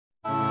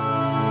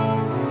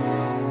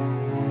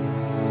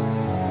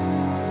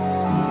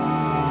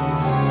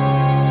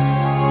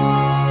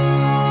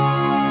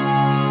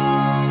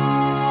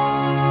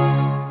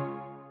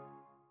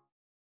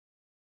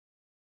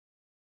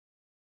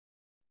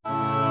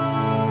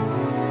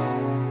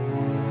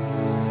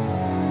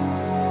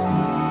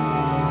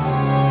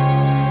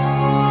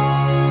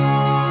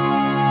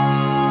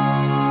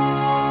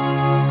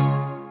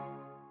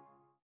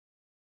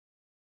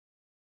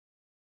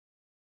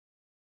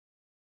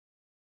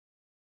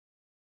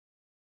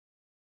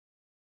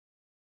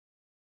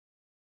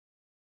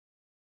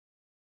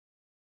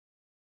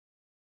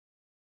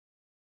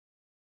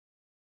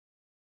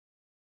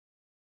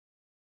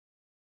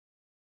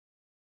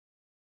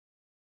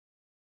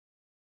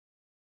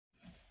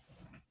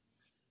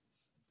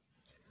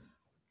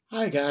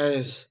Hi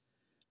guys,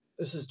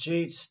 this is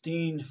Jade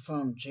Steen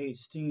from Jade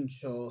Steen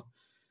Show,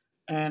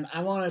 and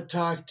I want to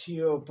talk to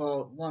you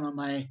about one of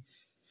my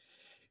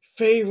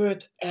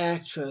favorite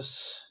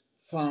actresses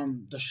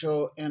from the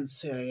show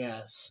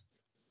NCIS,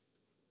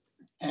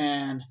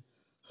 and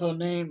her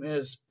name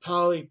is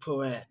Pauley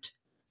Perrette.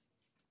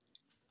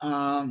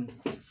 Um,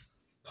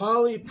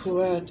 Pauley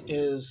Perrette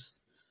is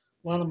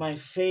one of my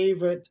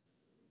favorite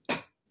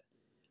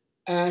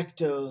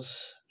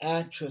actresses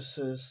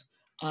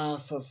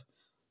off of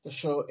the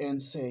show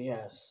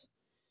NCIS.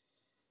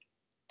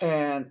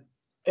 And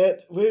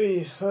it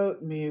really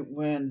hurt me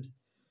when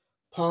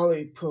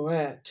Pauley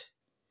Perrette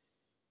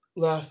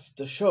left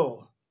the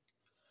show.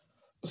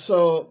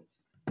 So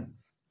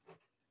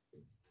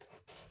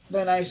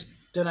then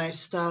I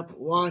stopped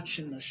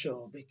watching the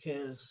show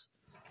because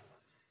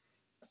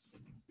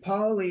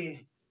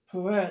Pauley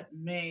Perrette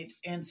made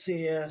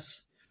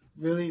NCIS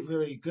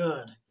really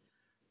good,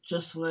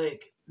 just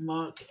like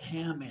Mark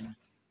Hamill.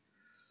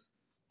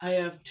 I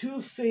have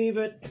two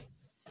favorite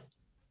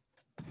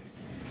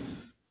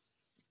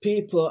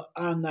people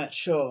on that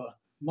show,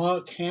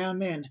 Mark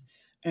Hamill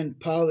and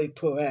Pauley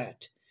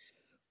Perrette.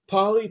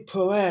 Pauley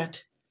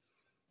Perrette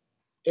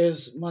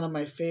is one of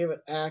my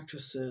favorite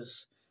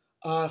actresses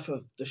off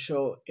of the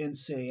show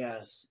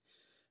NCIS.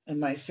 And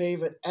my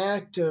favorite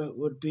actor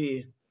would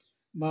be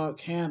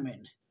Mark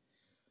Hamill.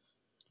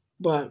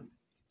 But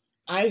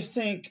I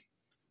think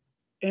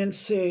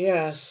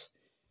NCIS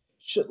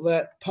should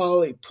let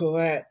Pauley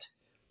Perrette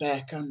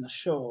back on the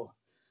show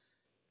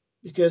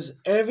because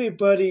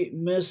everybody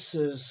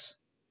misses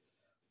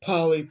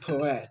Pauley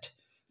Perrette.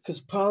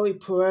 Because Pauley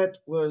Perrette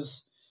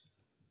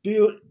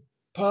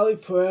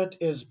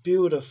is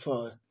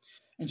beautiful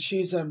and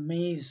she's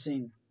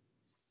amazing.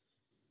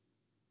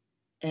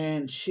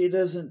 And she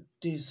doesn't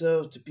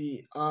deserve to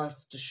be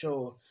off the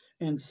show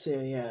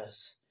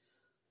NCIS.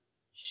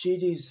 She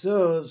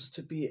deserves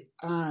to be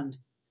on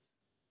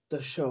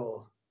the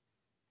show.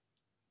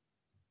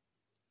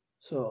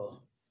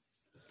 So,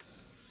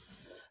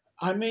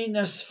 I mean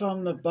this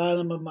from the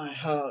bottom of my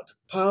heart.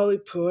 Pauley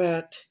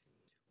Perrette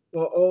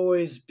will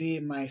always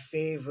be my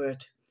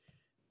favorite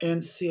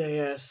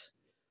NCIS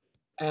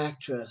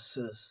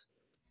actresses.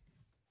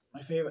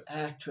 My favorite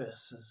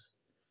actress.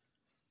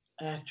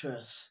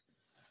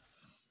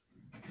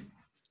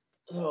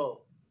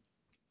 So,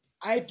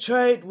 I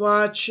tried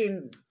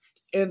watching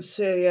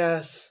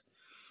NCIS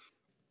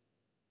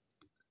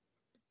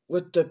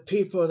with the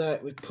people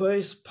that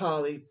replaced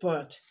Pauley,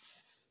 but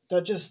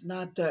they're just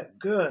not that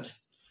good.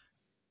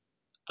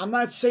 I'm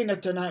not saying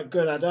that they're not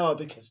good at all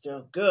because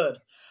they're good.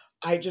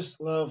 I just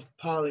love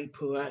Pauley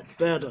Perrette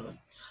better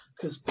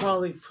because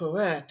Pauley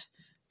Perrette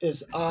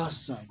is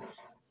awesome.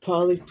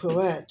 Pauley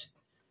Perrette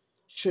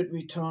should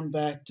return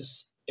back to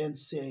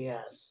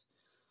NCIS.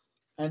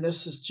 And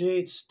this is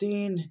Jade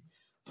Steen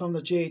from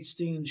the Jade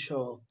Steen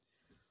Show.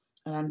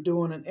 And I'm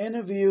doing an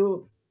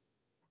interview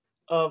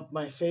of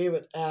my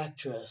favorite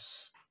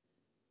actress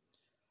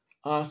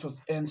off of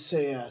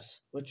NCIS,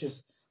 which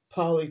is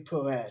Pauley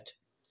Perrette.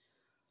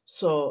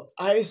 So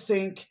I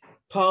think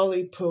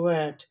Pauley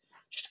Perrette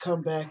should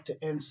come back to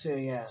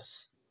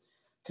NCIS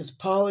because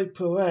Pauley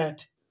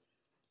Perrette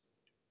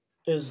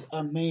is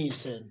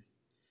amazing.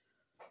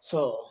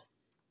 So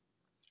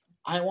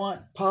I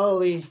want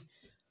Pauley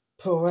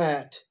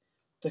Perrette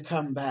to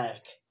come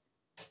back.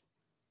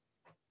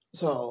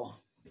 So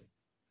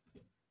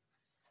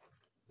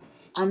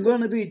I'm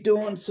going to be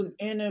doing some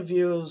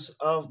interviews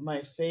of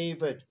my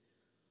favorite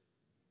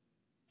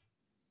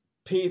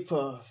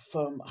people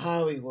from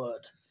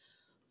Hollywood,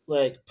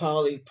 like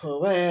Pauley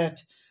Perrette,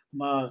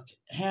 Mark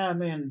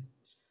Hamill,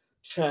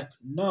 Chuck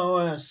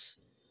Norris,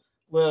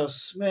 Will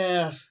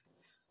Smith,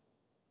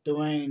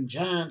 Dwayne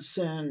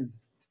Johnson,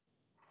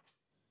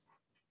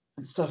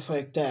 and stuff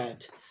like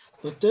that.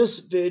 But this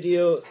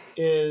video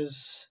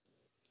is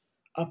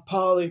a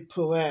Pauley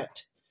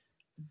Perrette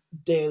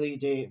daily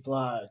date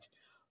vlog.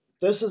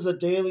 This is a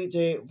daily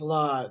date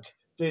vlog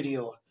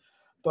video,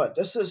 but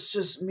this is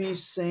just me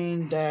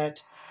saying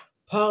that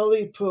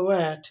Pauley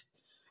Perrette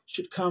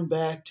should come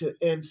back to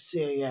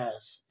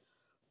NCIS.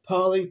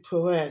 Pauley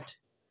Perrette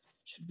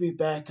should be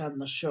back on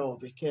the show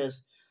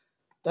because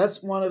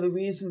that's one of the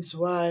reasons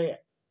why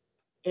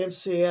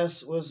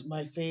NCIS was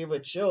my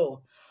favorite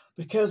show,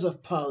 because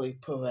of Pauley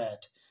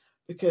Perrette.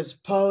 Because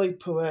Pauley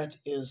Perrette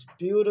is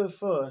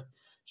beautiful,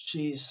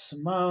 she's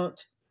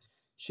smart,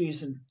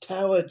 she's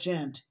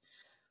intelligent,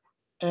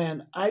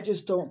 and I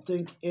just don't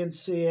think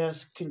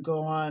NCIS can go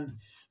on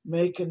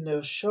making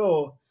their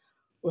show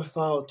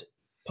without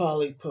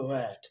Pauley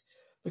Perrette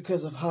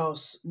because of how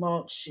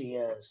smart she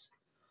is.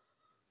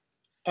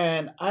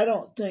 And I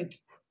don't think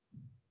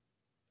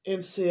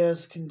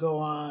NCIS can go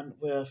on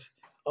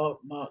without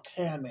Mark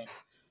Hamill.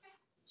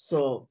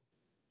 So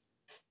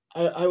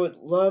I would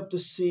love to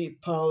see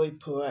Pauley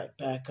Perrette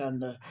back on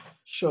the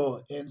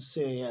show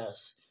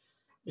NCIS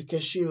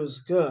because she was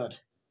good.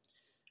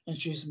 And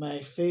she's my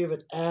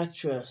favorite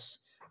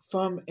actress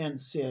from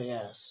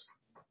NCIS.